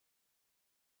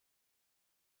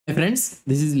Hi friends,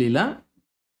 this is Leela.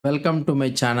 Welcome to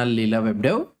my channel Leela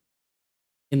WebDev.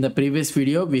 In the previous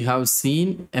video, we have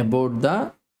seen about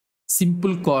the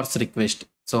simple course request.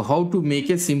 So how to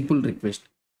make a simple request.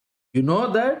 You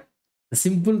know that the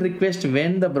simple request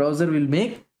when the browser will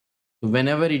make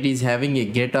whenever it is having a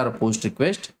get or post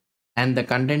request and the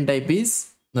content type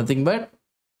is nothing but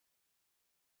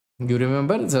you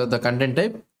remember the content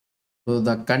type. So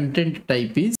the content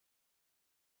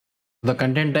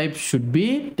type should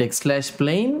be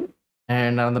text/plain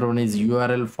and another one is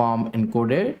URL form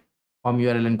URL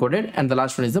encoded, and the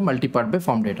last one is the multi-part by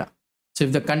form data. So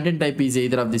if the content type is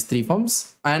either of these three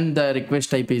forms and the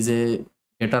request type is a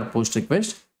get or post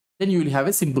request, then you will have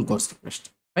a simple course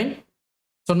request. Fine.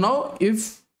 So now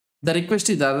if the request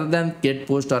is other than get,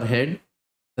 post or head,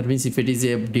 that means if it is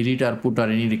a delete or put or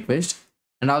any request,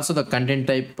 and also the content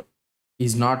type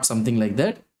is not something like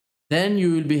that, then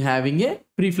you will be having a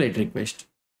preflight request.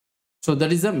 So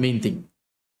that is the main thing.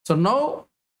 So now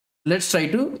let's try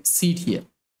to see it here.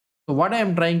 So what I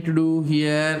am trying to do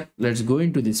here, let's go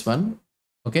into this one.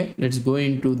 Okay, let's go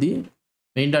into the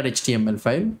main.html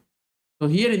file. So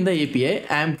here in the API,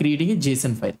 I am creating a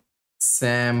JSON file,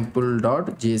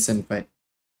 sample.json file.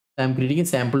 I am creating a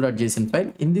sample.json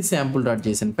file. In this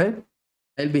sample.json file,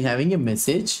 I'll be having a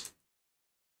message.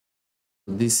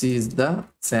 This is the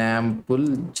sample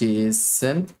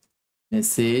JSON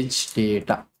message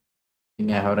data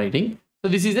thing I have writing. So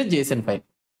this is a JSON file.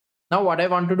 Now what I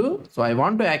want to do, so I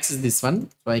want to access this one,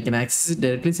 so I can access it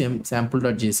directly,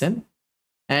 sample.json,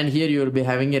 and here you will be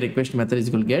having a request method is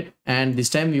equal get, and this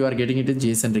time you are getting it as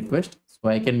JSON request, so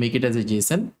I can make it as a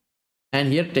JSON,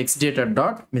 and here text data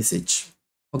dot message.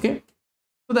 Okay,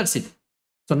 so that's it.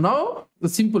 So now the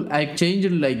simple, I changed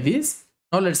it like this.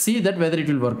 Now let's see that whether it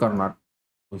will work or not.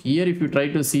 So here if you try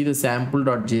to see the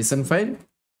sample.json file,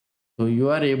 so you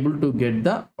are able to get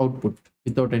the output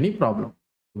without any problem.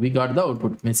 We got the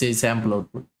output, message sample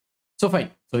output. So fine.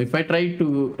 So if I try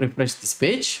to refresh this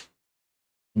page,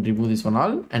 remove this one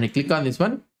all, and I click on this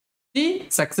one, see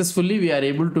successfully we are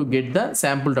able to get the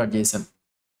sample.json.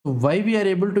 So why we are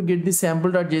able to get the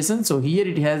sample.json? So here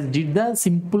it has did the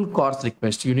simple course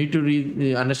request. You need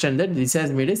to understand that this has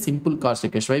made a simple course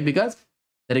request. Why? Because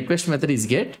the request method is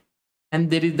get, and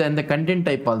there is then the content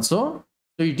type also.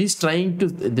 So it is trying to,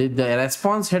 the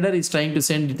response header is trying to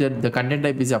send the content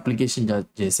type is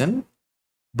application.json,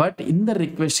 but in the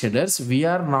request headers we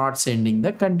are not sending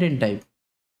the content type.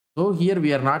 So here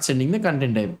we are not sending the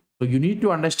content type. So you need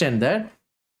to understand that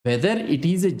whether it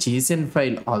is a JSON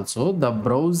file also, the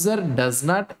browser does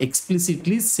not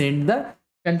explicitly send the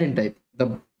content type.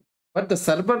 But the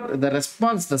server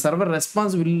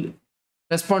response will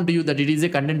respond to you that it is a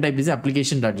content type is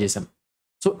application.json.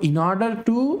 So in order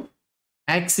to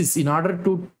access, in order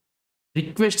to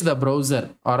request the browser,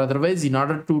 or otherwise in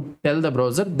order to tell the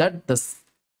browser that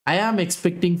I am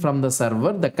expecting from the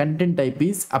server the content type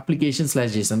is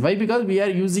application/json. Why? Because we are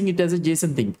using it as a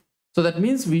JSON thing. So that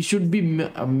means we should be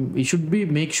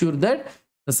make sure that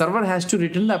the server has to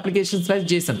return the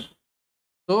application/json.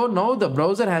 So now the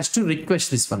browser has to request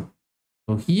this one.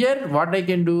 So here what I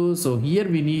can do, so here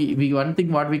one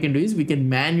thing what we can do is we can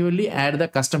manually add the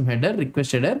custom header,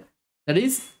 request header, that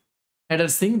is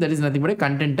headers thing, that is nothing but a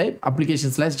content type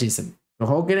application/json. So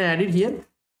how can I add it here?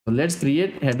 So let's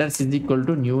create headers is equal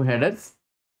to new headers.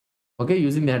 Okay,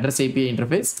 using the headers API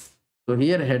interface. So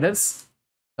here headers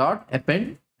dot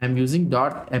append, I'm using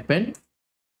dot append,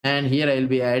 and here I will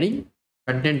be adding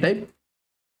content type.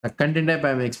 The content type I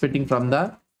am expecting from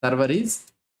the server is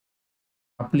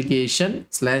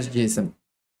application/json.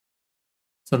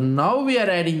 So now we are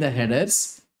adding the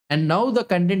headers, and now the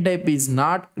content type is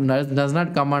does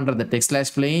not come under the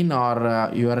text/plain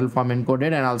or URL form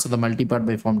encoded, and also the multi-part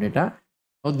by form data.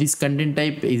 Now this content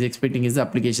type is expecting is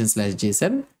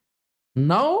application/json.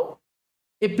 Now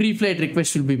a pre-flight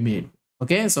request will be made.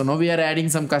 Okay, so now we are adding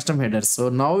some custom headers. So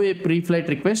now a pre-flight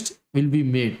request will be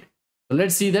made. So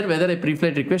let's see that whether a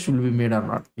pre-flight request will be made or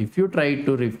not. If you try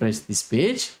to refresh this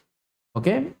page,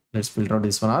 okay, let's filter out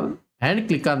this one all and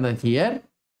click on the here.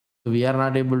 So we are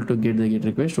not able to get the get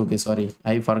request. Okay, sorry,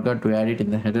 I forgot to add it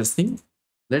in the headers thing.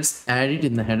 Let's add it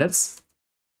in the headers.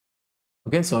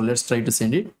 Okay, so let's try to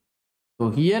send it. So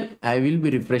here I will be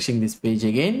refreshing this page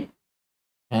again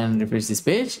and refresh this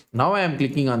page. Now I am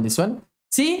clicking on this one.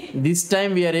 See, this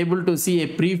time we are able to see a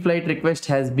pre-flight request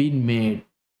has been made,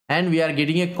 and we are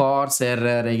getting a course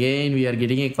error. Again we are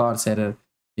getting a course error.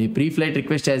 The pre-flight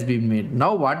request has been made.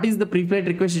 Now what is the pre-flight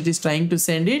request it is trying to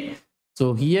send it?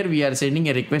 So here we are sending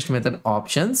a request method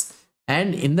options,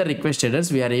 and in the request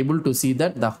headers we are able to see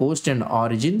that the host and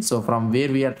origin, so from where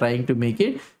we are trying to make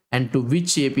it and to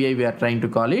which API we are trying to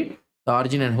call it. the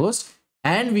origin and host,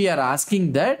 and we are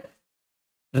asking that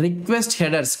request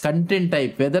headers content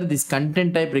type, whether this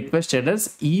content type request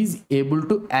headers is able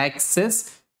to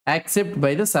accept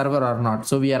by the server or not.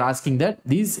 So we are asking that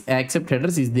these accept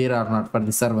headers is there or not for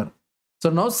the server. So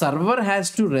now server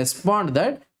has to respond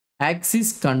that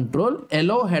access control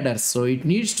allow headers. So it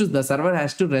needs to, the server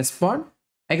has to respond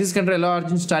access control allow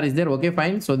origin star is there. Okay,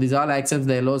 fine. So these all accepts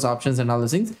the allows options and all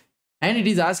those things. And it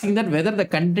is asking that whether the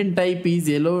content type is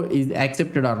allow is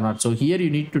accepted or not. So here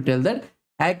you need to tell that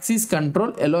access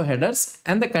control allow headers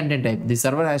and the content type. The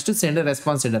server has to send a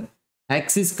response header.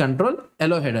 Access control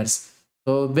allow headers.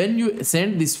 So when you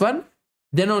send this one,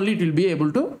 then only it will be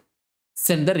able to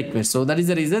send the request. So that is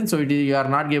the reason. So you are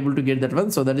not able to get that one.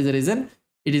 So that is the reason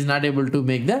it is not able to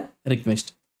make the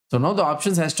request. So now the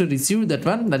options has to receive that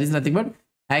one. That is nothing but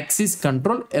access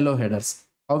control allow headers.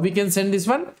 How we can send this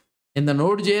one? In the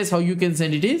Node.js, how you can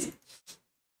send it is,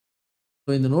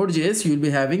 so in the Node.js, you will be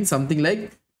having something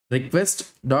like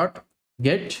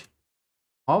request.get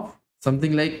of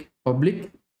something like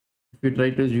public. If you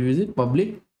try to use it,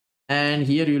 public, and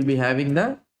here you will be having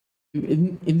the,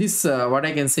 in this, what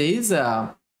I can say is,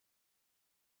 so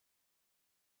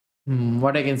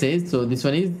this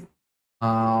one is,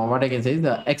 what I can say is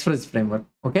the Express framework.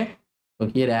 Okay. So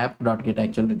here app.get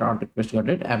actually not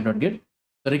request.get app.get.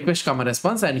 The request comma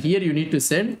response, and here you need to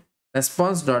send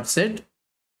response.set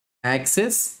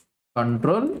access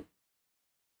control,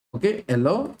 okay,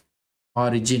 allow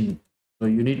origin. So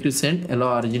you need to send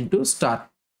allow origin to start.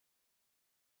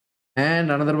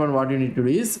 And another one what you need to do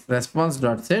is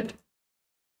response.set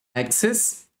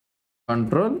access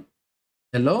control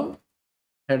allow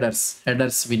headers.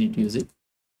 Headers we need to use it.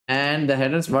 And the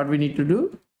headers what we need to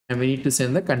do, and we need to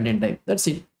send the content type. That's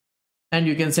it. And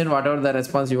you can send whatever the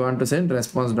response you want to send,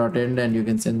 response.end, and you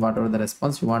can send whatever the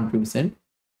response you want to send,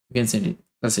 you can send it.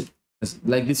 That's it.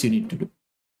 Like this you need to do.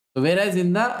 So whereas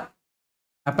in the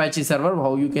Apache server,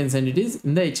 how you can send it is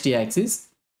in the htaccess,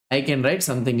 I can write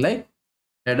something like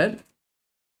header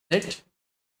set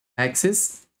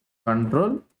access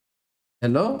control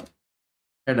allow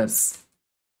headers.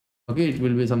 Okay, it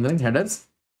will be something like headers,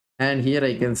 and here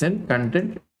I can send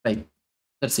content type.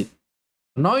 That's it.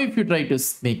 Now if you try to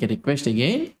make a request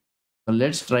again, so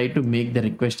let's try to make the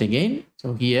request again.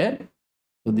 So here,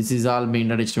 so this is all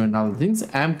main.html and all things.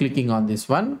 I am clicking on this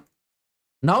one.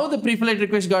 Now the preflight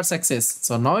request got success.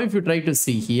 So now if you try to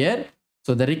see here,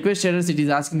 so the request headers, it is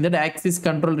asking that access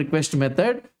control request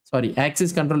method,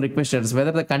 access control request headers,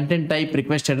 whether the content type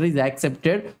request header is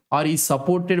accepted or is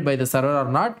supported by the server or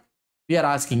not. We are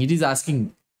asking, it is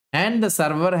asking. And the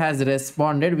server has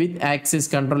responded with access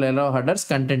control allow headers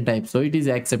content type. So it is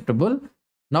acceptable.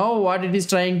 Now what it is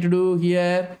trying to do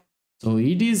here? So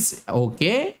it is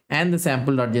okay. And the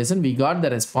sample.json, we got the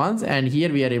response, and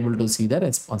here we are able to see the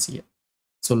response here.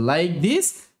 So like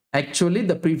this, actually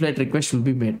the preflight request will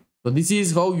be made. So this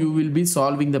is how you will be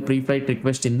solving the preflight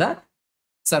request in the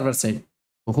server side.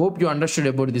 So hope you understood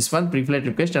about this one, preflight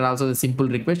request, and also the simple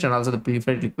request, and also the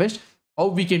preflight request, how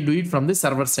we can do it from the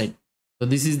server side. So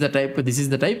this is the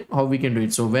type how we can do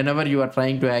it. So whenever you are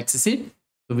trying to access it,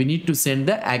 so we need to send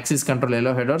the access control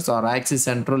allow headers or access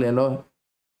control allow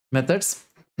methods.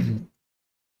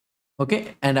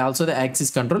 Okay, and also the access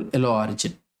control allow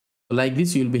origin. So like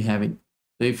this you will be having.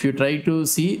 So if you try to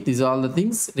see, these are all the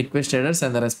things, request headers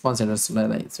and the response headers.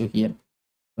 So here,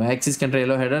 so access control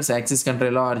allow headers, access control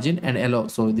allow origin, and allow.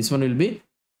 So this one will be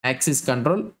access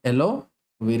control allow.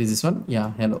 Where is this one?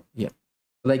 Yeah, hello here.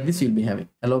 Like this you'll be having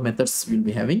allow methods you'll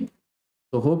be having.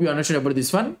 So hope you understood about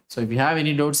this one. So if you have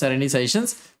any doubts or any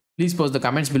suggestions, please post the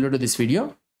comments below to this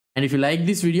video. And if you like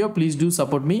this video, please do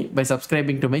support me by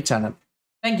subscribing to my channel.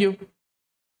 Thank you.